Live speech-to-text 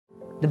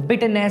The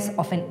bitterness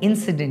of an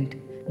incident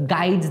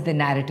guides the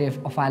narrative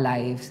of our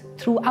lives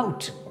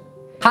throughout.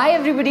 Hi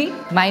everybody,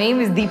 my name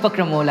is Deepak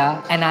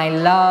Ramola and I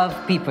love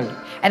people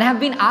and have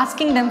been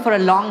asking them for a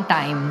long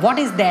time what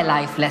is their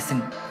life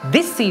lesson.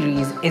 This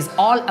series is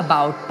all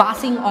about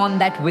passing on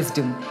that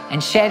wisdom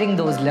and sharing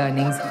those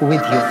learnings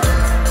with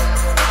you.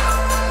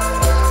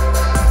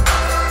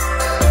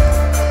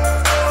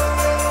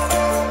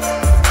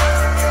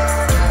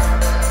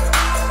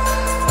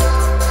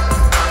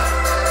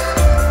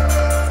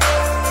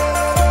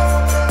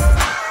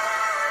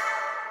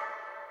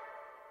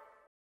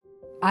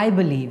 I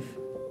believe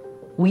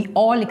we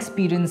all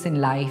experience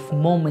in life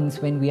moments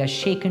when we are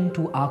shaken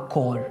to our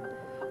core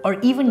or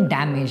even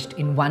damaged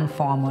in one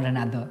form or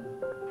another.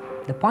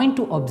 The point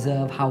to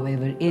observe,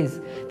 however, is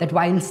that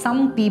while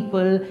some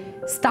people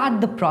start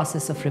the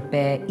process of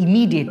repair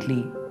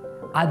immediately,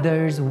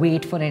 others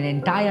wait for an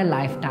entire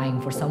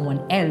lifetime for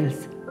someone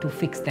else to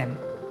fix them.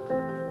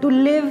 To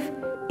live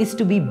is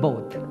to be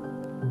both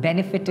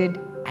benefited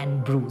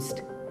and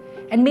bruised,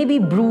 and maybe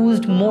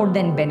bruised more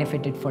than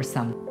benefited for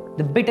some.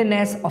 The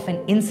bitterness of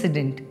an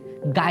incident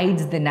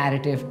guides the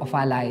narrative of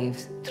our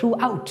lives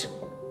throughout.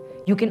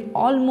 You can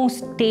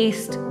almost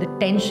taste the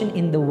tension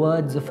in the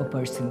words of a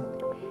person,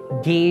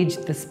 gauge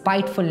the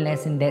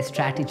spitefulness in their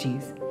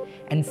strategies,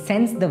 and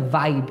sense the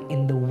vibe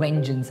in the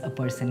vengeance a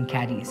person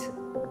carries.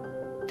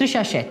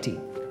 Trisha Shetty,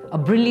 a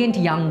brilliant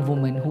young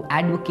woman who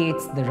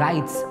advocates the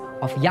rights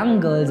of young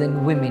girls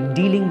and women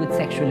dealing with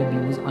sexual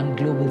abuse on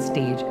global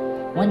stage,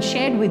 once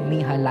shared with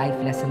me her life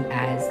lesson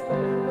as,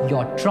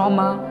 "Your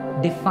trauma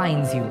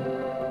defines you,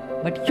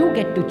 but you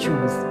get to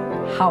choose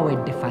how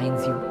it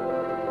defines you."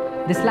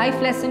 This life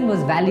lesson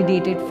was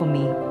validated for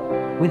me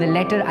with a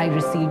letter I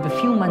received a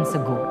few months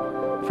ago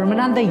from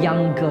another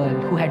young girl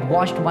who had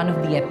watched one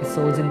of the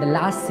episodes in the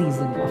last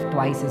season of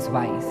Twice as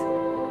Wise.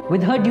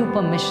 With her due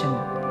permission,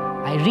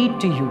 I read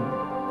to you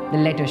the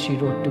letter she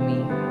wrote to me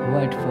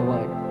word for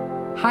word.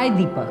 "Hi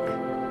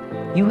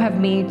Deepak, you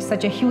have made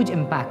such a huge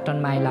impact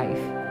on my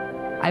life.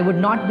 I would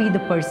not be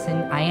the person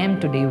I am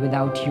today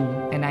without you,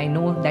 and I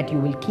know that you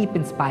will keep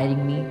inspiring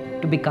me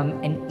to become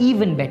an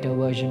even better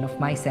version of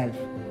myself.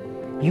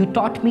 You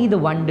taught me the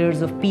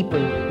wonders of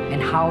people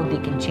and how they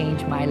can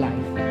change my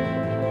life.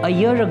 A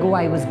year ago,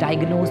 I was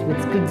diagnosed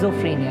with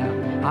schizophrenia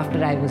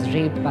after I was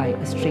raped by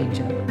a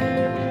stranger.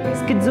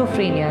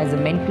 Schizophrenia is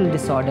a mental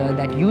disorder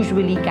that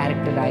usually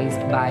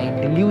characterized by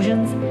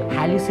delusions,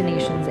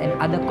 hallucinations, and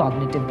other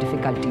cognitive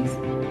difficulties.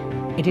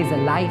 It is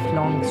a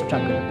lifelong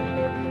struggle.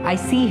 I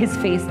see his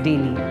face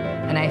daily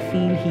and I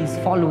feel he's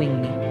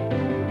following me.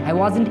 I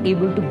wasn't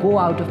able to go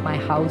out of my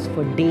house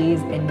for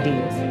days and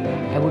days.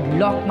 I would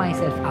lock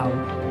myself out,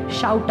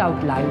 shout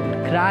out loud,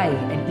 cry,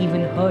 and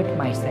even hurt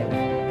myself.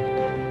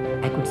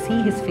 I could see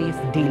his face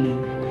daily,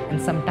 and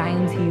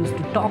sometimes he used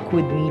to talk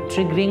with me,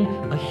 triggering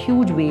a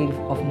huge wave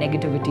of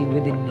negativity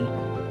within me.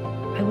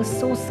 I was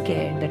so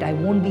scared that I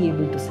won't be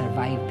able to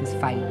survive this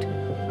fight.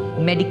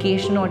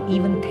 Medication or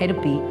even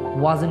therapy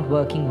wasn't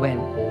working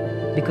well,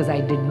 because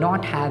I did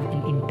not have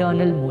an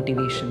internal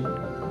motivation.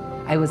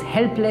 I was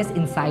helpless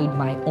inside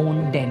my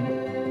own den.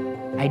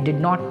 I did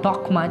not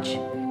talk much,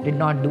 did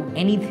not do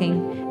anything,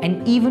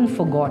 and even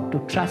forgot to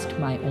trust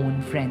my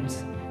own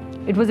friends.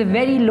 It was a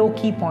very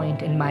low-key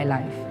point in my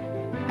life.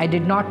 I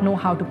did not know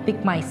how to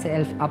pick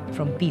myself up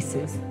from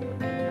pieces.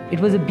 It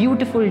was a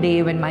beautiful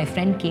day when my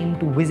friend came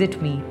to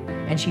visit me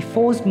and she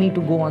forced me to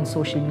go on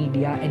social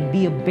media and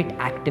be a bit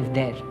active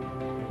there.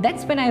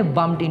 That's when I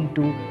bumped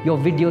into your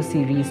video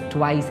series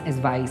Twice as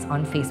Wise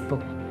on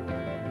Facebook.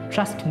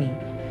 Trust me,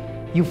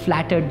 you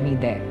flattered me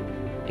there.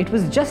 It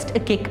was just a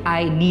kick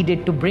I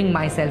needed to bring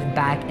myself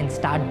back and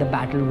start the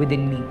battle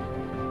within me.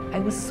 I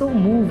was so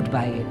moved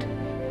by it.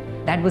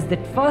 That was the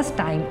first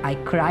time I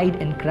cried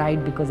and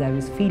cried because I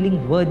was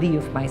feeling worthy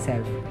of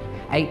myself.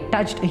 I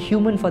touched a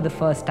human for the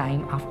first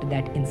time after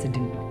that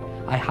incident.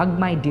 I hugged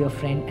my dear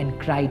friend and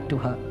cried to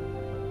her.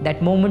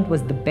 That moment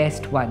was the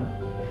best one.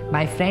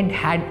 My friend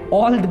had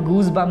all the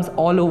goosebumps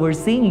all over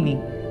seeing me.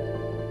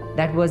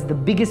 That was the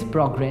biggest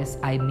progress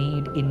I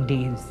made in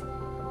days.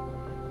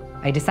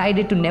 I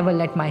decided to never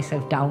let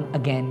myself down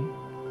again.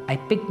 I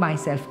picked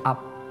myself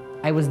up.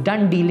 I was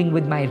done dealing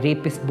with my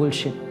rapist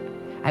bullshit.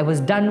 I was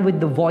done with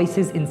the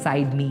voices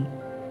inside me.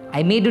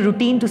 I made a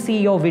routine to see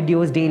your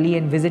videos daily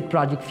and visit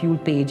Project Fuel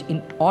page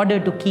in order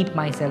to keep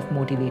myself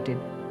motivated.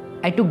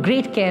 I took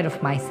great care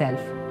of myself.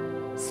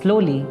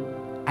 Slowly,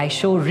 I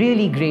show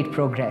really great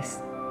progress.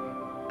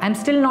 I'm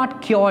still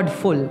not cured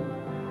full.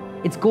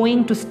 It's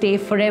going to stay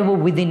forever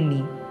within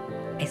me.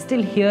 I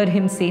still hear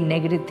him say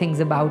negative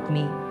things about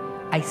me.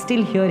 I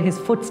still hear his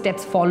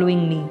footsteps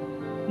following me.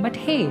 But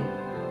hey,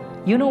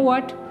 you know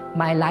what?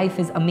 My life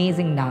is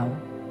amazing now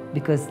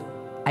because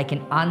I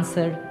can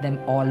answer them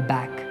all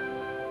back.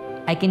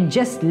 I can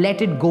just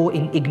let it go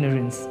in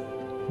ignorance.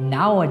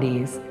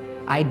 Nowadays,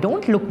 I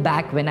don't look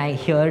back when I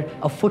hear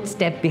a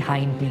footstep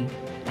behind me.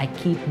 I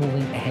keep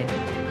moving ahead.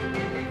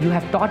 You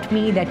have taught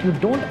me that you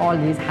don't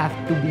always have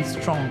to be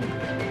strong.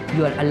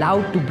 You are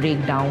allowed to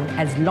break down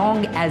as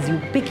long as you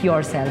pick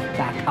yourself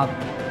back up.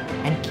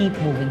 and keep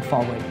moving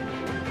forward.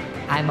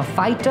 I'm a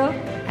fighter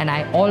and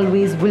I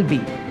always will be.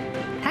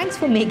 Thanks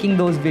for making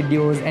those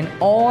videos and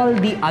all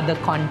the other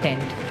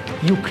content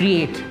you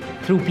create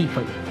through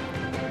people.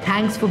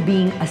 Thanks for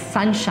being a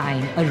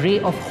sunshine, a ray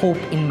of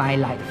hope in my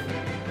life.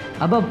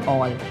 Above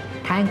all,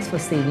 thanks for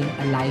saving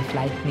a life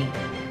like me.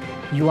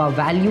 You are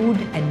valued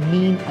and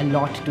mean a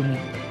lot to me.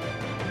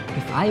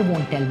 If I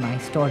won't tell my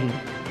story,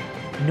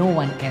 no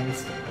one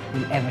else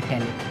will ever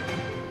tell it.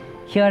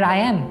 Here I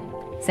am,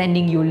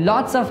 sending you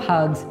lots of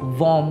hugs,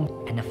 warmth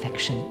and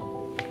affection.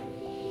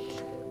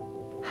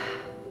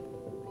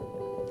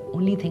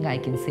 Only thing I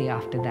can say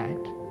after that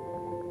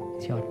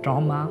is your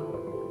trauma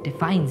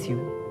defines you,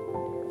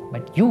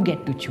 but you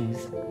get to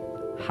choose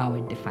how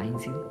it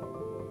defines you.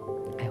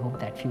 I hope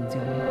that fuels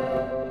your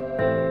way.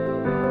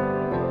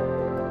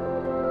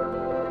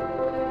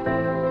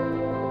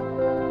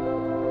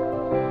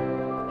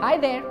 Hi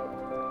there!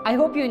 I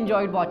hope you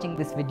enjoyed watching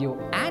this video,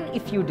 and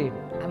if you did,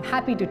 I'm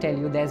happy to tell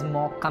you there's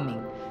more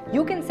coming.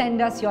 You can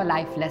send us your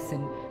life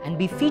lesson and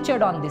be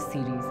featured on this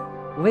series.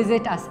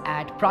 Visit us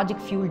at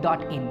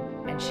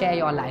projectfuel.in and share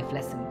your life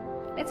lesson.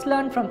 Let's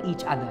learn from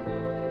each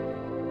other.